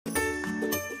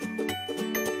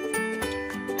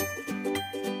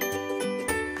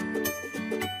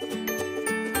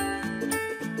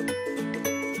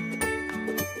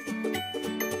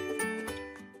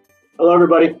Hello,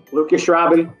 everybody. Lucas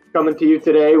Schrauben coming to you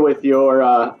today with your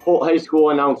Holt High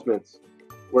School announcements,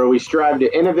 where we strive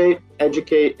to innovate,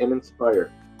 educate, and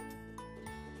inspire.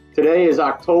 Today is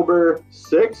October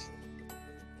 6th.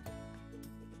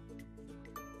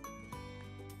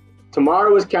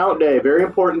 Tomorrow is count day, very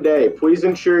important day. Please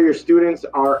ensure your students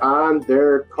are on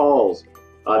their calls.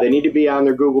 They need to be on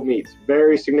their Google Meets.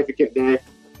 Very significant day.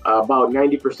 About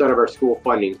 90% of our school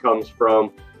funding comes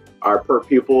from our per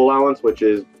pupil allowance, which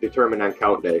is determined on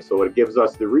count day. So it gives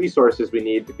us the resources we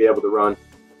need to be able to run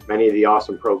many of the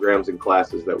awesome programs and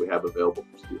classes that we have available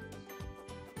for students.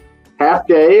 Half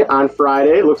day on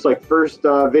Friday. Looks like first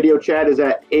video chat is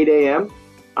at 8 a.m.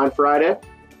 on Friday.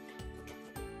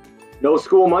 No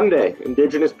school Monday,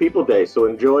 Indigenous People Day. So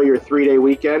enjoy your 3-day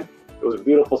weekend. It was a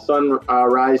beautiful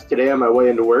sunrise today on my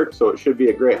way into work, so it should be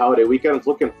a great holiday weekend. It's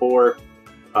looking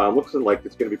like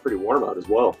it's going to be pretty warm out as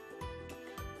well.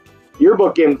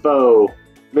 Yearbook info.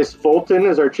 Miss Fulton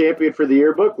is our champion for the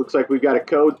yearbook. Looks like we've got a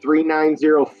code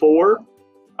 3904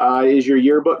 is your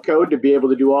yearbook code to be able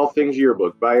to do all things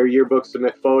yearbook. Buy your yearbook,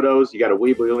 submit photos. You got a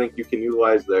Weebly link you can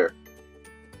utilize there.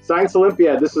 Science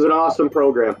Olympiad. This is an awesome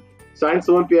program. Science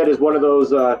Olympiad is one of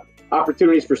those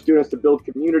opportunities for students to build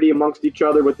community amongst each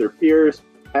other with their peers,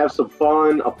 have some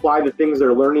fun, apply the things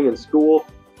they're learning in school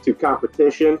to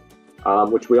competition,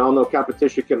 which we all know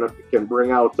competition can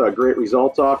bring out great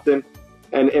results often.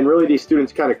 And really these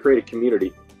students kind of create a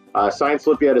community. Science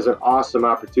Olympiad is an awesome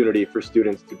opportunity for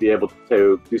students to be able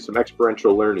to do some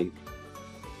experiential learning.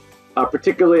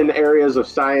 Particularly in the areas of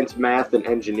science, math, and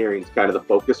engineering is kind of the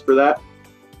focus for that.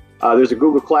 There's a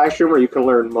Google Classroom where you can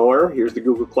learn more. Here's the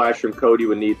Google Classroom code you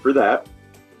would need for that.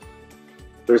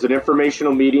 There's an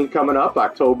informational meeting coming up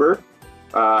Thursday,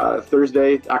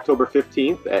 October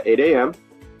 15th at 8 a.m.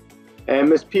 And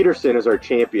Miss Peterson is our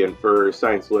champion for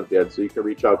Science Olympiad, so you can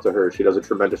reach out to her. She does a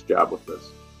tremendous job with this.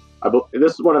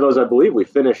 This is one of those, I believe, we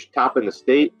finish top in the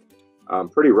state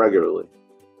pretty regularly.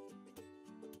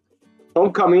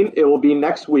 Homecoming, it will be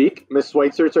next week. Miss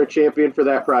Schweitzer's our champion for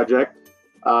that project.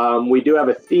 We do have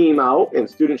a theme out, and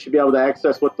students should be able to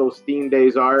access what those theme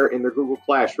days are in their Google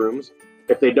Classrooms.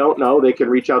 If they don't know, they can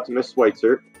reach out to Miss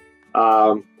Schweitzer.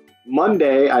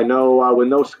 Monday, I know with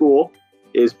no school,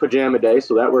 is pajama day,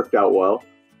 so that worked out well.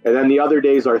 And then the other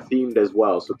days are themed as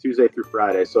well, so Tuesday through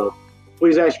Friday. So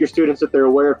please ask your students if they're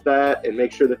aware of that and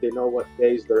make sure that they know what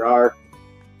days there are.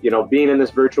 You know, being in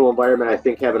this virtual environment, I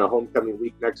think having a homecoming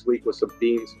week next week with some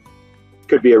themes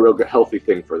could be a real good, healthy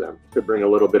thing for them. Could bring a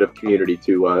little bit of community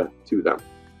to them.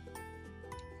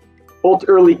 Holt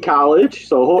Early College.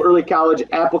 So Holt Early College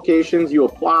applications, you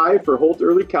apply for Holt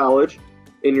Early College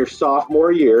in your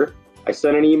sophomore year. I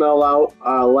sent an email out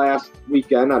last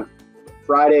weekend on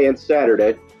Friday and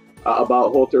Saturday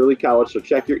about Holt Early College, so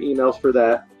check your emails for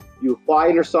that. You apply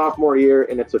in your sophomore year,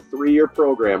 and it's a 3-year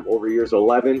program over years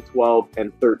 11, 12,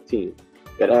 and 13.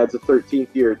 It adds a 13th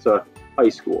year to high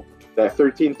school. That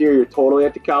 13th year, you're totally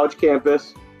at the college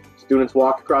campus. Students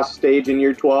walk across the stage in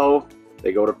year 12.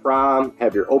 They go to prom,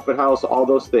 have your open house, all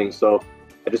those things. So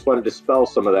I just wanted to dispel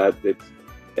some of that.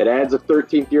 It adds a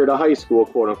 13th year to high school,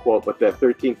 quote unquote, but that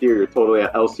 13th year, you're totally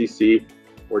at LCC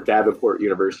or Davenport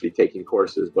University taking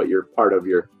courses, but you're part of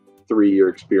your 3-year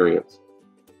experience.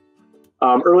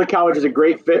 Early college is a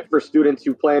great fit for students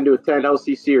who plan to attend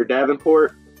LCC or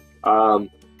Davenport.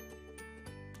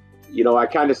 You know, I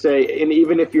kind of say, and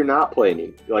even if you're not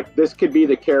planning, like this could be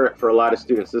the carrot for a lot of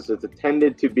students. This is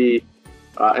intended to be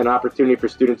an opportunity for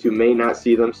students who may not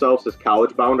see themselves as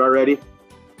college bound already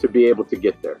to be able to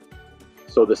get there.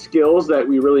 So the skills that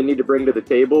we really need to bring to the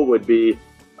table would be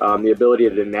the ability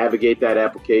to navigate that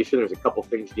application. There's a couple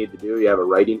things you need to do. You have a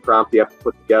writing prompt you have to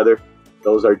put together.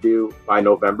 Those are due by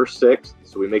November 6th.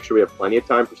 So we make sure we have plenty of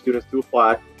time for students to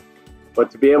apply.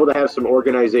 But to be able to have some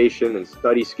organization and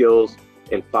study skills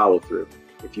and follow through.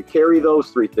 If you carry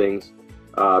those 3 things,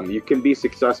 you can be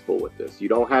successful with this. You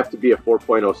don't have to be a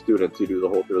 4.0 student to do the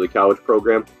Holt Early College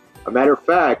program. A matter of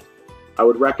fact, I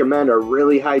would recommend our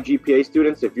really high GPA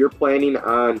students, if you're planning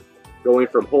on going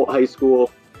from Holt High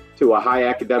School to a high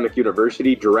academic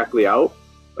university directly out,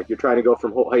 like you're trying to go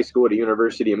from Holt High School to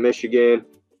University of Michigan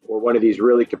or one of these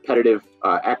really competitive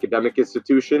academic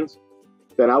institutions,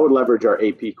 then I would leverage our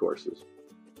AP courses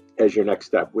as your next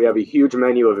step. We have a huge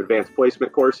menu of advanced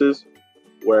placement courses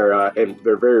where, and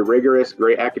they're very rigorous,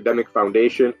 great academic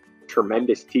foundation,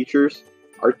 tremendous teachers.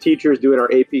 Our teachers doing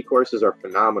our AP courses are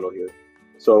phenomenal here.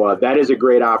 So that is a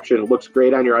great option. Looks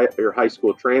great on your high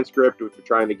school transcript if you're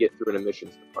trying to get through an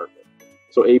admissions department.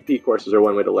 So AP courses are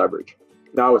one way to leverage.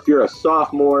 Now, if you're a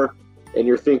sophomore and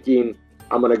you're thinking,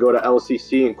 I'm going to go to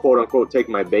LCC and quote unquote take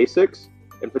my basics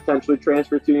and potentially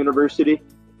transfer to university,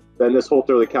 then this Holt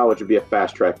Early College would be a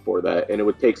fast track for that, and it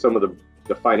would take some of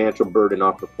the financial burden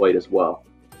off the plate as well.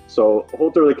 So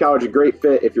Holt Early College is a great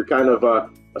fit if you're kind of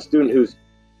a student who's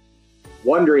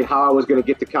wondering how I was going to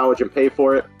get to college and pay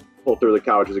for it. Holt Early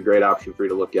College is a great option for you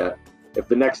to look at. If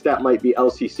the next step might be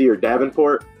LCC or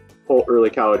Davenport, Holt Early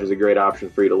College is a great option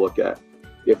for you to look at.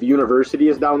 If university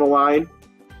is down the line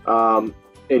and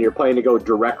you're planning to go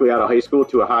directly out of high school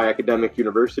to a high academic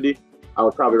university, I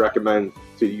would probably recommend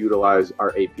to utilize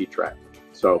our AP track.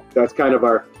 So that's kind of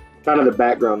the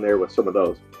background there with some of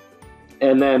those.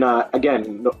 And then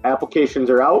again, applications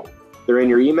are out. They're in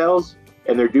your emails,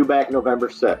 and they're due back November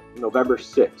 6th. November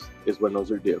 6th is when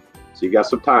those are due. So you got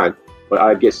some time, but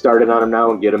I'd get started on them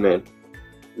now and get them in.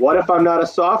 What if I'm not a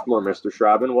sophomore, Mr.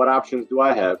 Schrauben? What options do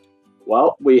I have?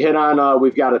 Well, we hit on,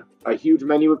 we've got a huge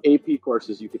menu of AP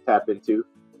courses you could tap into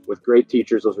with great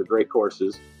teachers. Those are great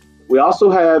courses. We also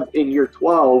have in year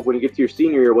 12, when you get to your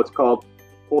senior year, what's called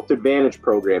Holt Advantage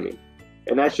programming.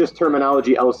 And that's just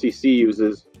terminology LCC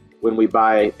uses when we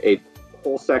buy a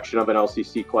whole section of an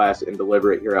LCC class and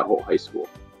deliver it here at Holt High School.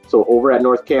 So over at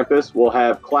North Campus, we'll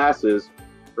have classes,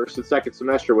 first and second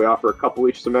semester, we offer a couple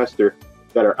each semester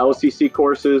that are LCC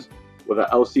courses with an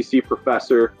LCC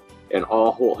professor and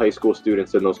all Holt High School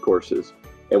students in those courses.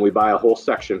 And we buy a whole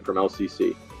section from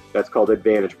LCC. That's called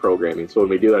Advantage programming. So when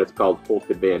we do that, it's called Holt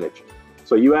Advantage.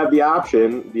 So you have the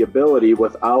option, the ability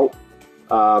without,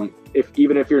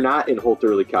 even if you're not in Holt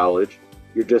Early College,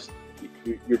 you're just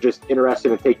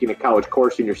interested in taking a college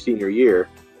course in your senior year,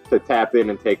 to tap in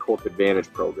and take Holt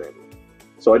Advantage programming.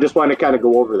 So I just wanted to kind of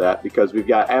go over that because we've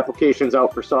got applications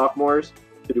out for sophomores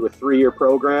to do a 3-year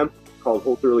program called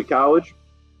Holt Early College.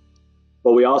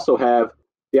 But we also have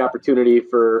the opportunity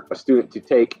for a student to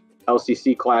take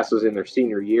LCC classes in their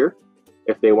senior year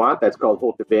if they want. That's called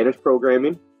Holt Advantage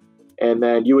programming. And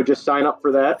then you would just sign up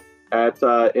for that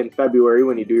in February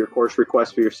when you do your course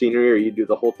request for your senior year. You do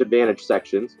the Holt Advantage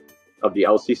sections of the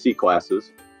LCC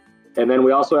classes. And then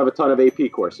we also have a ton of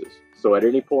AP courses. So at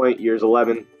any point, years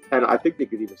 11, 10, I think they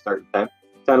could even start in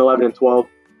 10, 11, and 12,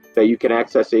 that you can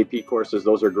access AP courses.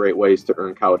 Those are great ways to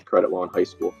earn college credit while in high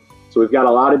school. So we've got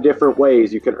a lot of different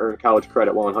ways you can earn college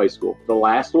credit while in high school. The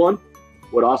last one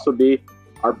would also be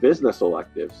our business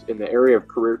electives in the area of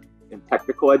career and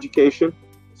technical education.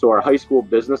 So our high school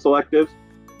business electives,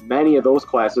 many of those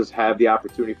classes have the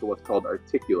opportunity for what's called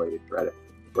articulated credit,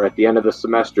 where at the end of the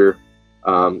semester,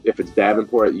 if it's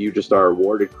Davenport, you just are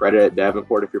awarded credit at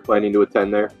Davenport if you're planning to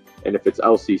attend there. And if it's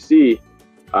LCC,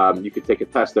 you could take a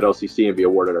test at LCC and be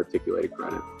awarded articulated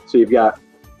credit. So you've got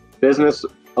business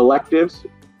electives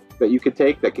that you could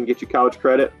take that can get you college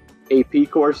credit, AP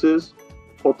courses,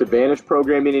 Holt Advantage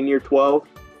programming in year 12,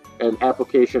 and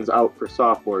applications out for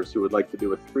sophomores who would like to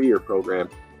do a 3-year program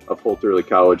of Holt Early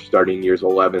College starting years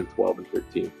 11, 12, and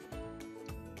 13.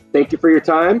 Thank you for your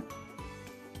time.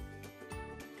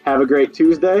 Have a great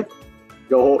Tuesday.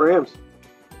 Go Holt Rams.